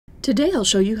Today I'll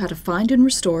show you how to find and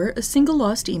restore a single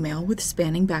lost email with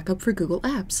Spanning Backup for Google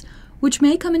Apps, which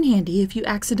may come in handy if you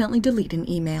accidentally delete an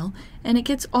email and it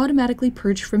gets automatically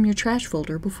purged from your trash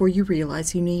folder before you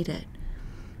realize you need it.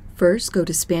 First, go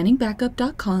to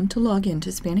SpanningBackup.com to log in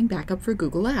to Spanning Backup for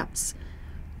Google Apps.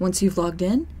 Once you've logged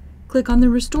in, click on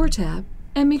the Restore tab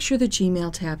and make sure the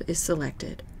Gmail tab is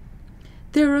selected.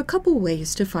 There are a couple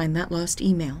ways to find that lost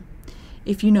email.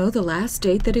 If you know the last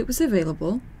date that it was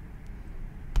available,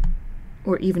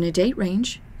 or even a date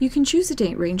range, you can choose a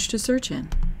date range to search in.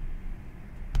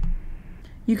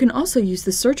 You can also use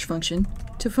the search function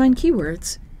to find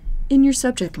keywords in your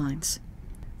subject lines.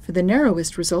 For the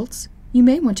narrowest results, you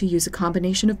may want to use a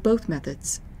combination of both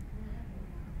methods.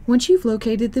 Once you've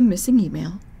located the missing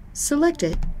email, select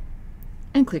it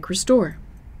and click Restore.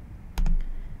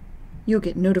 You'll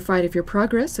get notified of your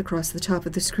progress across the top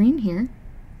of the screen here.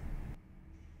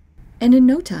 And in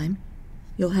no time,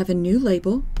 you'll have a new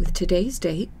label with today's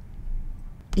date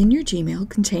in your Gmail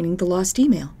containing the lost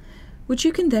email, which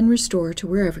you can then restore to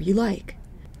wherever you like.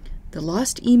 The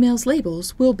lost email's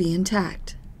labels will be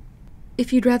intact.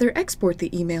 If you'd rather export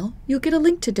the email, you'll get a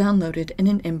link to download it in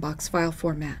an inbox file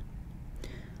format.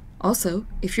 Also,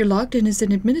 if you're logged in as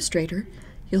an administrator,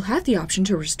 you'll have the option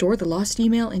to restore the lost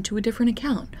email into a different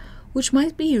account, which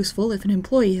might be useful if an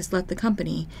employee has left the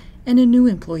company and a new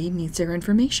employee needs their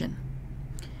information.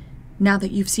 Now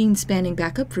that you've seen Spanning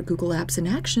Backup for Google Apps in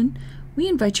action, we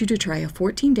invite you to try a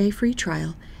 14-day free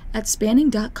trial at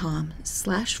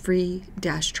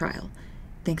spanning.com/free-trial.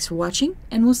 Thanks for watching,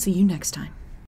 and we'll see you next time.